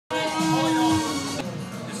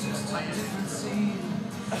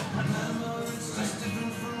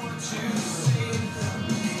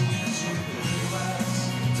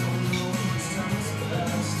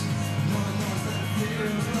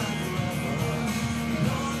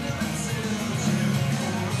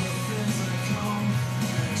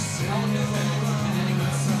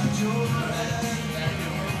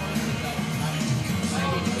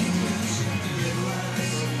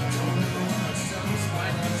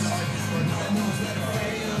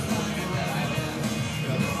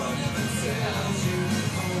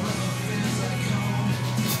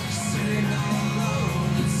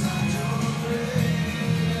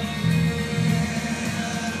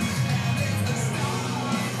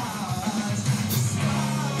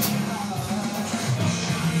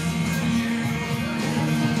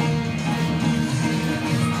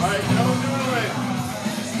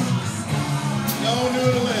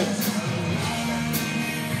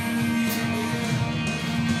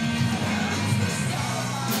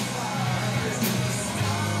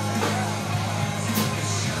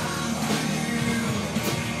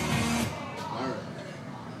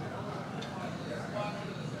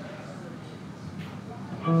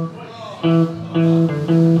Play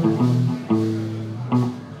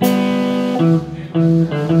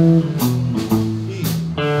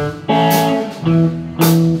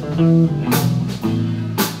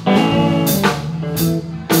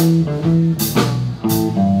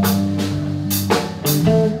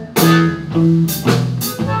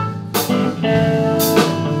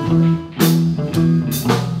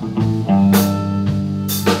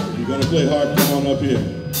harp, come on up here.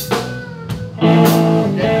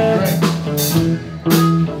 Okay, great.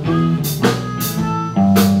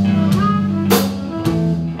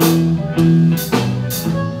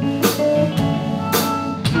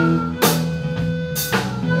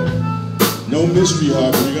 No mystery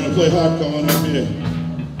harp. If you're going to play harp, come on up here.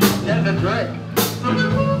 Yeah, that's right.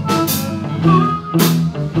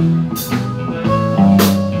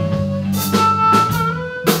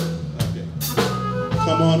 Okay.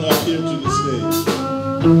 Come on up here to the stage.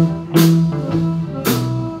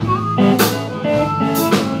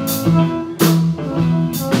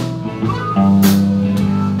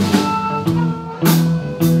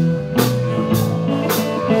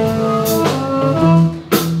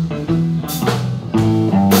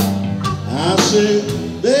 I said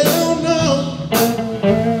they don't know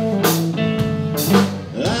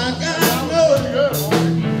like I know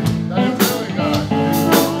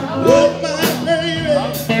what my baby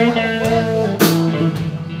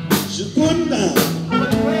should put down.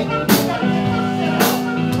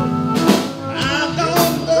 I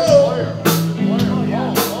don't know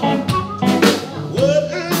what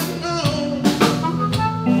I know,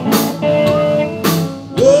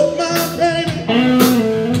 what my baby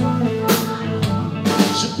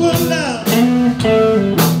should put down.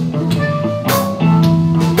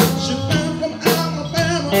 She found from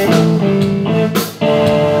Alabama,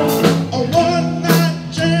 a one-night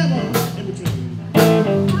jammer in between.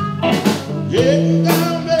 Yeah,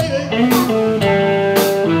 down, baby,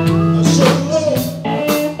 so low.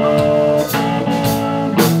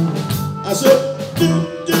 I said, do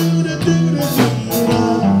do do do do do,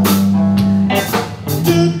 do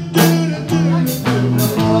do do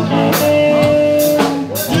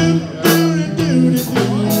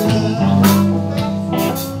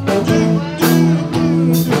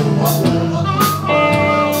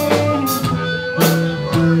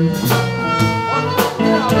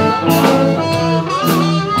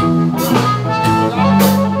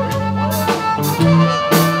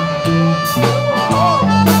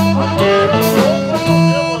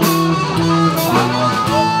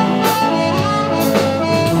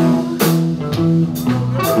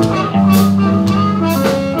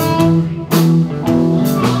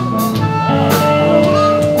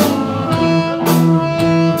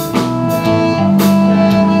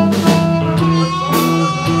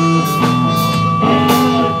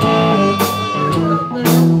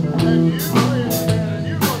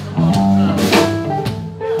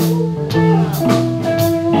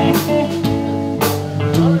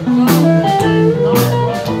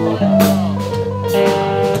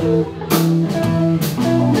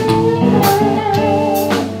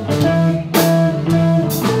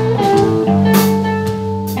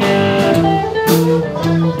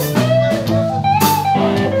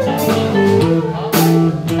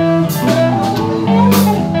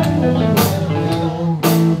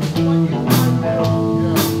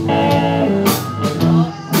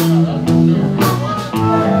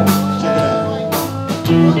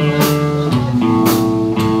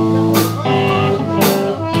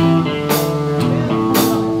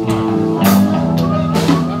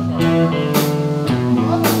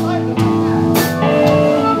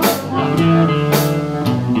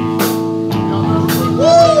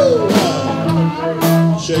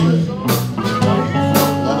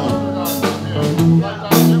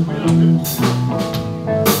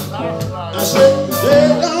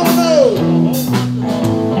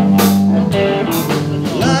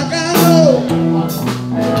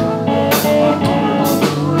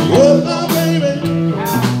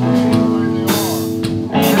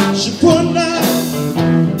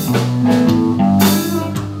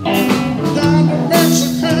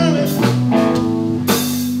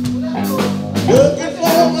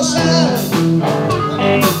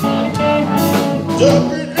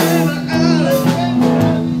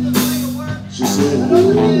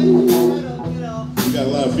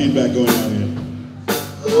feedback going on here.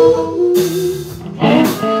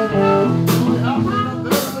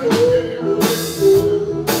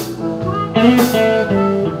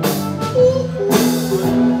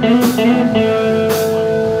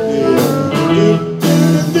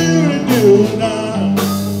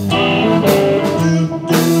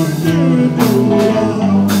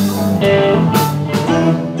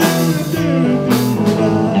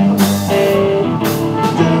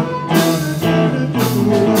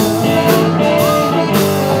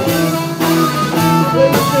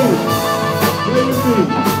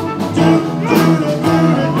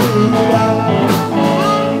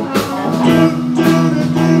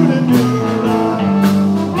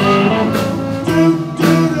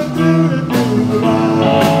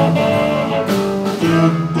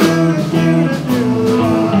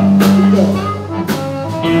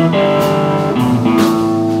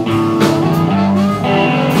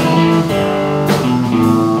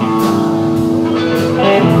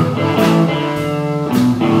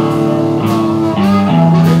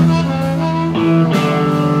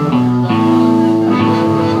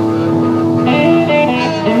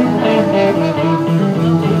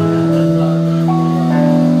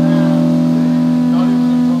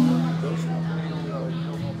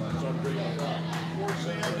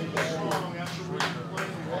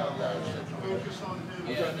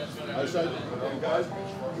 wish I did. Guys,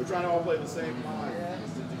 we're trying to all play the same line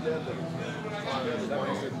together.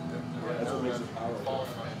 That's what makes it powerful.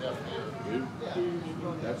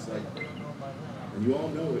 That's like, and you all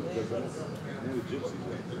know it because that's one of the gypsies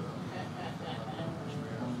right there.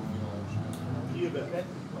 Me-Devon.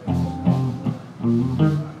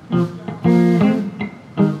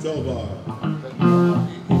 12 bar.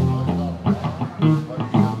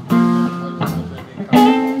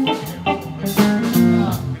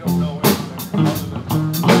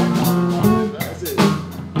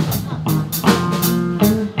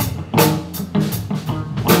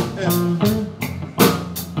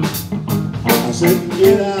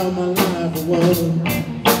 Get out of my life for woman.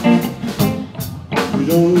 You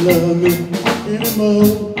don't love me anymore.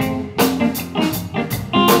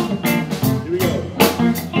 Here we go.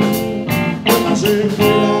 I said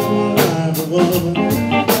get out of my life for woman.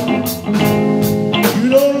 You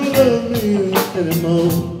don't love me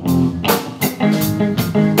anymore.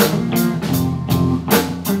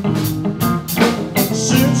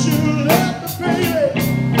 Since you left me, baby,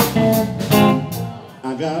 I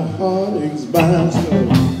got heartaches by the store.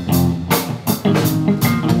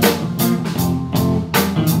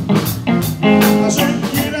 I said,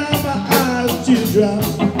 get out of my eyes,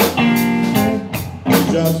 teardrops.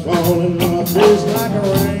 Teardrops falling on my face like a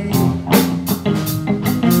rain.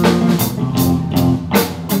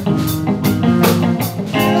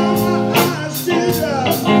 Get out of my eyes,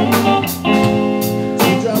 teardrops.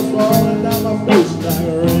 Teardrops falling down my face like a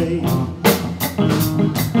rain.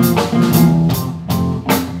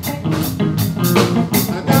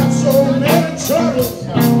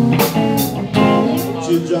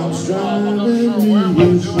 Teardrops driving me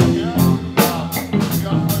insane.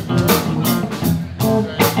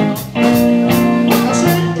 I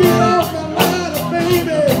said, get off my ladder,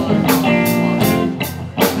 baby.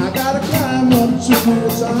 I gotta climb up to the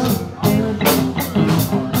top.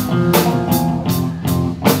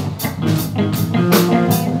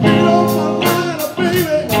 Get off my ladder,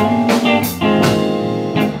 baby.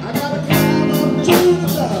 I gotta climb up to the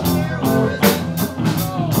top.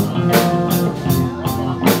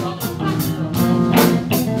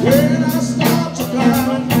 When I start to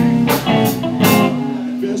climb,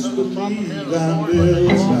 best believe I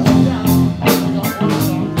will stop.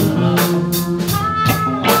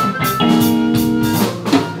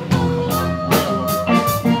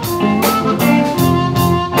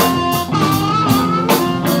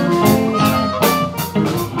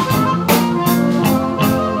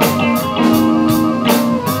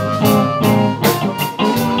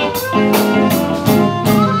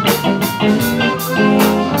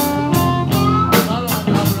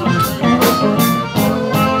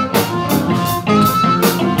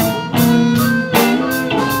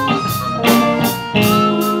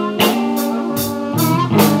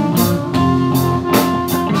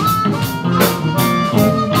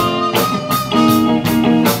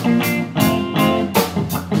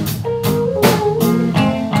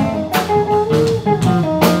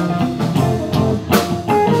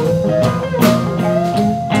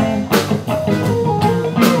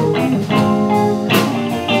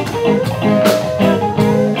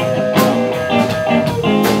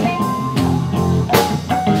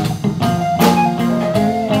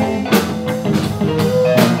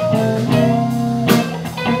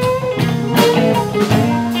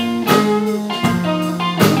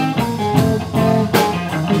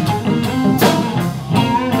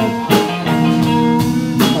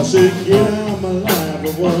 Get out of my life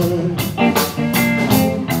for one.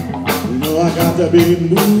 You know I got to be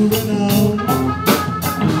moving on.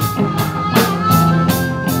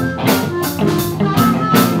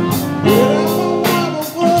 Get out of my life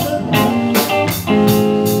for one.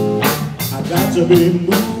 I got to be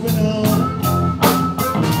moving on.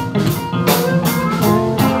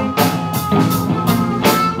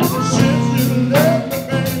 Since you left me,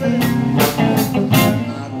 baby,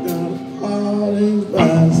 I've got heartaches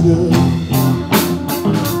by still.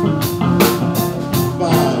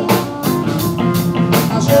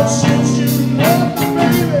 I said, since you left me,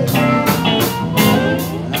 baby,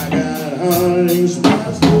 I got heartaches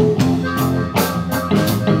by still.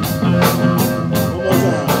 One more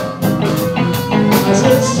time. I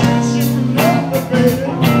said, since you left me, baby,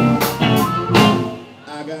 I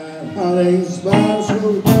got heartaches by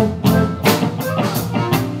still.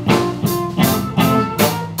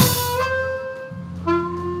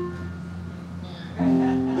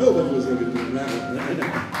 Nobody was going to do that.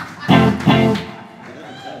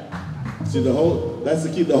 See, that's the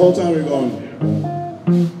key, the whole time we're going.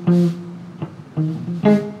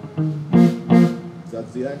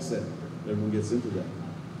 That's the accent. Everyone gets into that.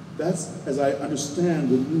 that's, as I understand,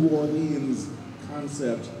 the New Orleans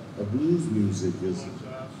concept of blues music is.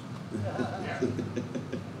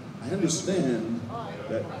 I understand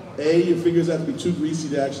that A, your fingers have to be too greasy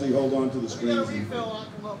to actually hold on to the strings. Does he want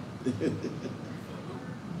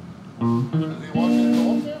you to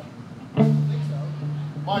go up there? I think so.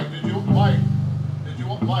 Mike, did you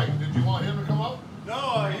want him to come up?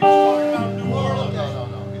 No, he was talking about New Orleans. No.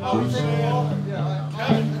 I was saying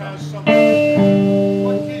Kevin has some.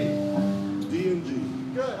 What key? D and G.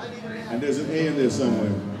 Good, I need an And there's an A in there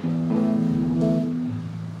somewhere.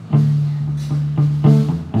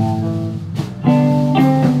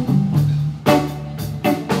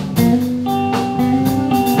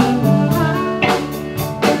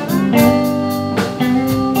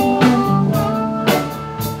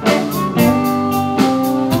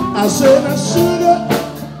 I said I sugar.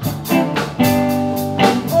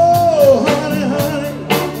 Oh, honey, honey,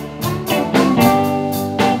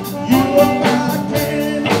 you are my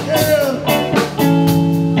candy girl.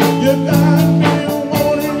 You got me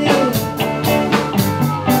wanting you.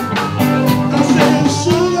 I said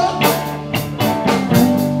sugar.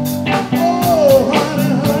 Oh,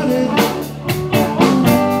 honey, honey,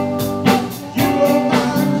 you are my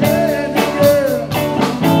candy girl.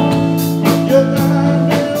 You got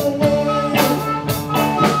me.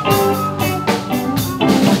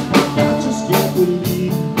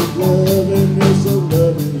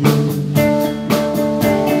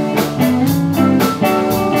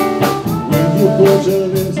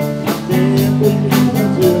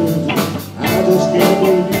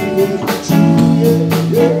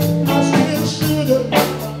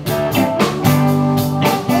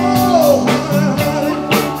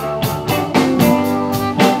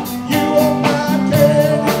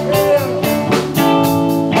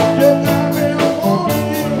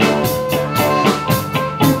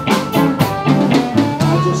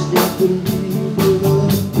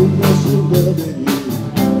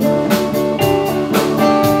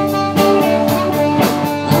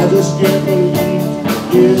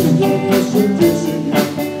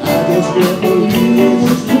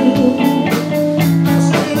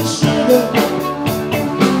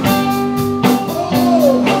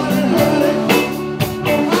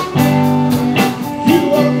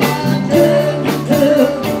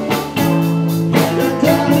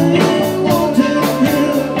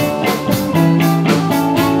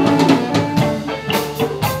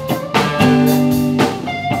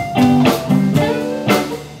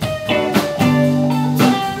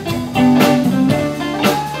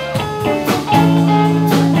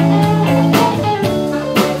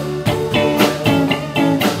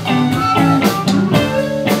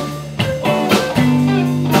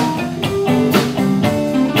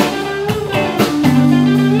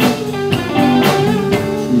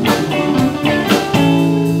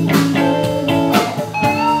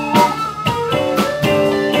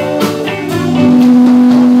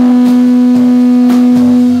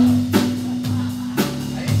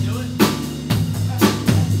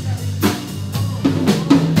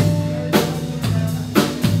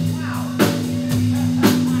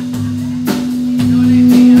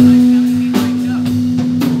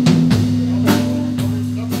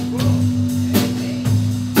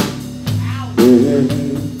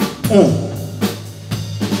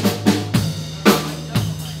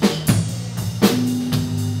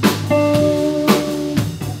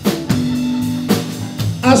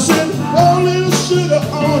 I said, pour a little sugar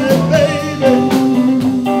on it, baby.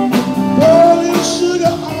 Pour a little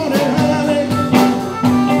sugar on it, honey.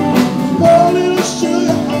 Pour a little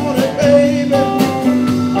sugar on it, baby.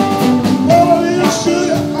 Pour a little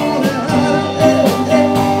sugar on it, honey. Hey, hey.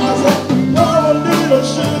 I said, pour a little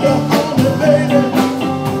sugar on it, baby.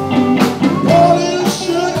 Pour a little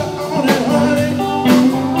sugar on it, honey.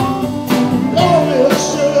 Pour a little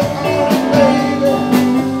sugar on it, baby.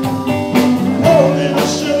 Pour a little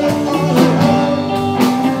sugar on it, honey.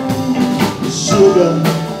 Sugar.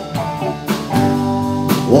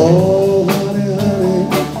 Oh, honey, honey,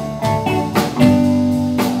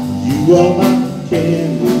 you are my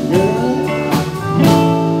candy girl,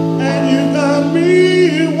 and you got me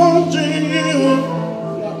wanting you.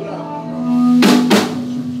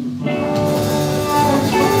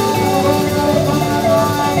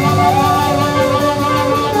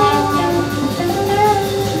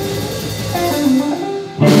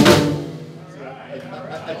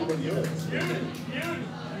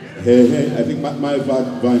 Hey, hey, I think my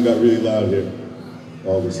volume got really loud here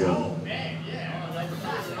all of a sudden.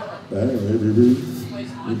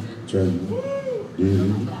 Turn.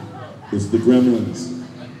 It's the Gremlins.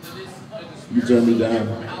 You turn me down.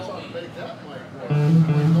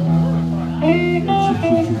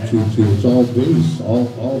 2, it's all bass, all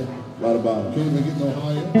a lot of bottom. Can't even get no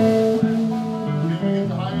high end. Can't even get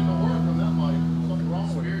the high end to work on that mic. Something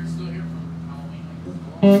wrong with it. It's still here from Halloween.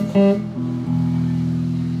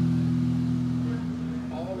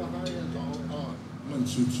 All the high ends all on. 1,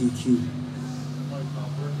 2, 2, 2. The mic's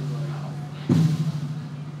not working right.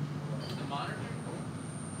 The monitor?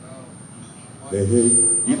 No. Hey,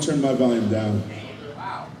 you turn my volume down.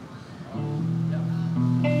 Wow.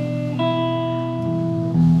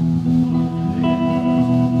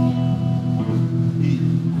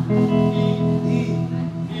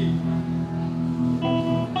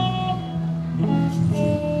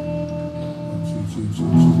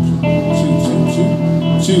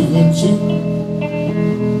 Two, 1, 2.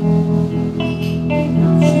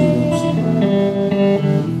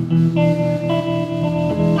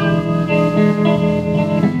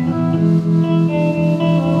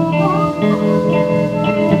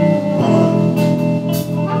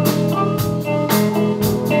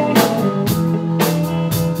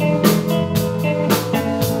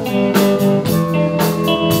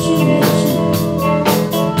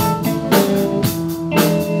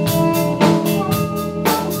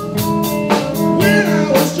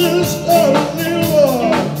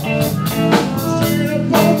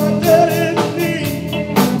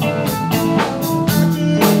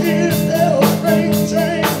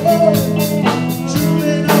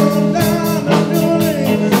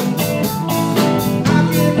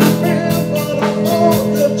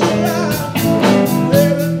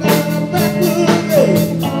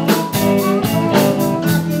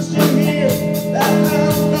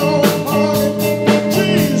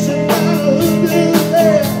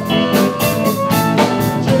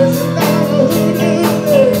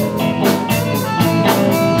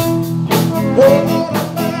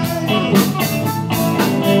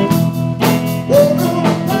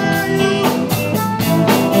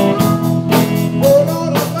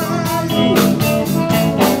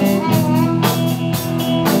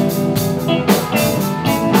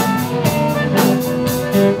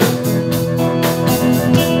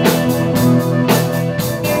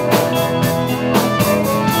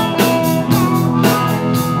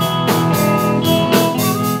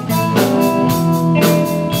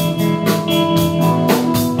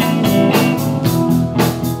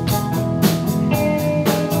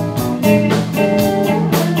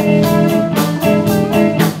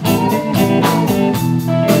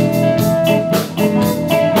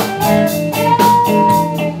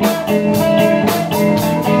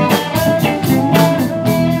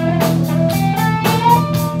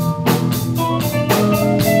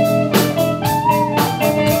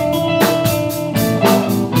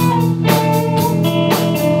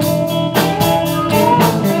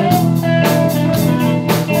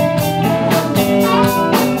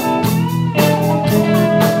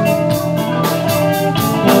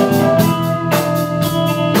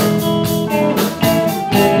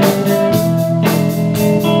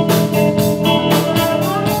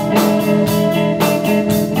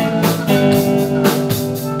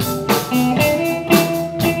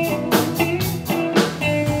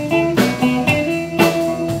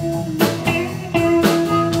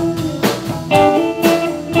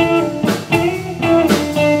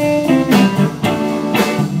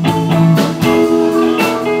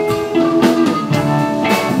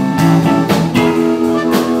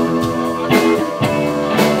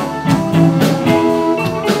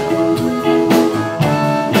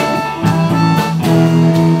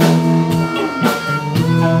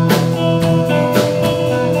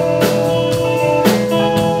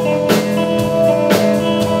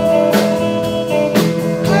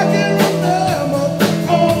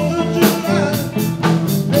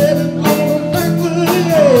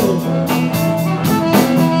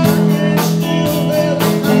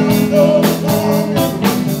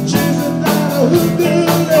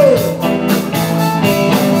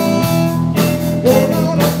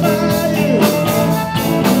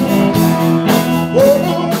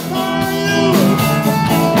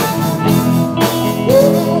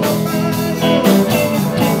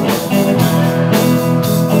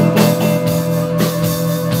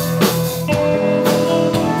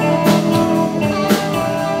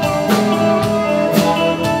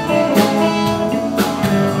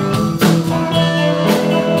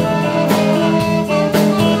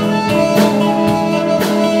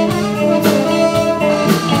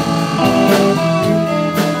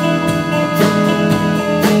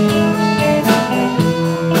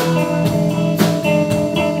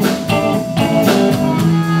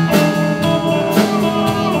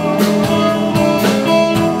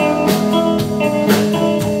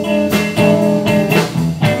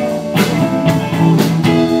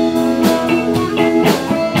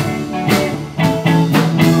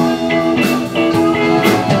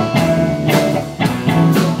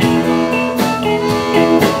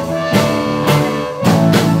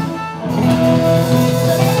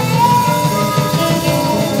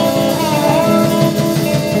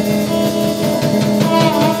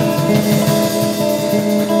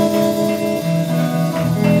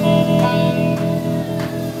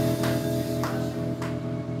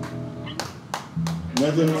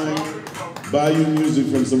 Nothing like Bayou music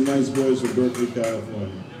from some nice boys from Berkeley,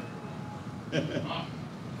 California. We're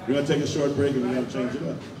going to take a short break and we're going to change it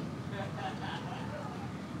up.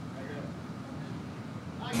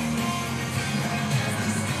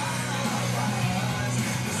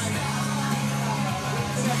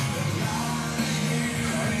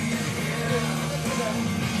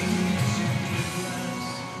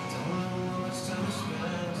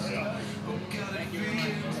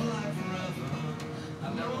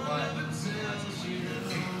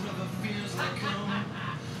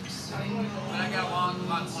 I got one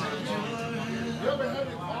hot one. You ever had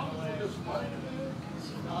any problems with this mic?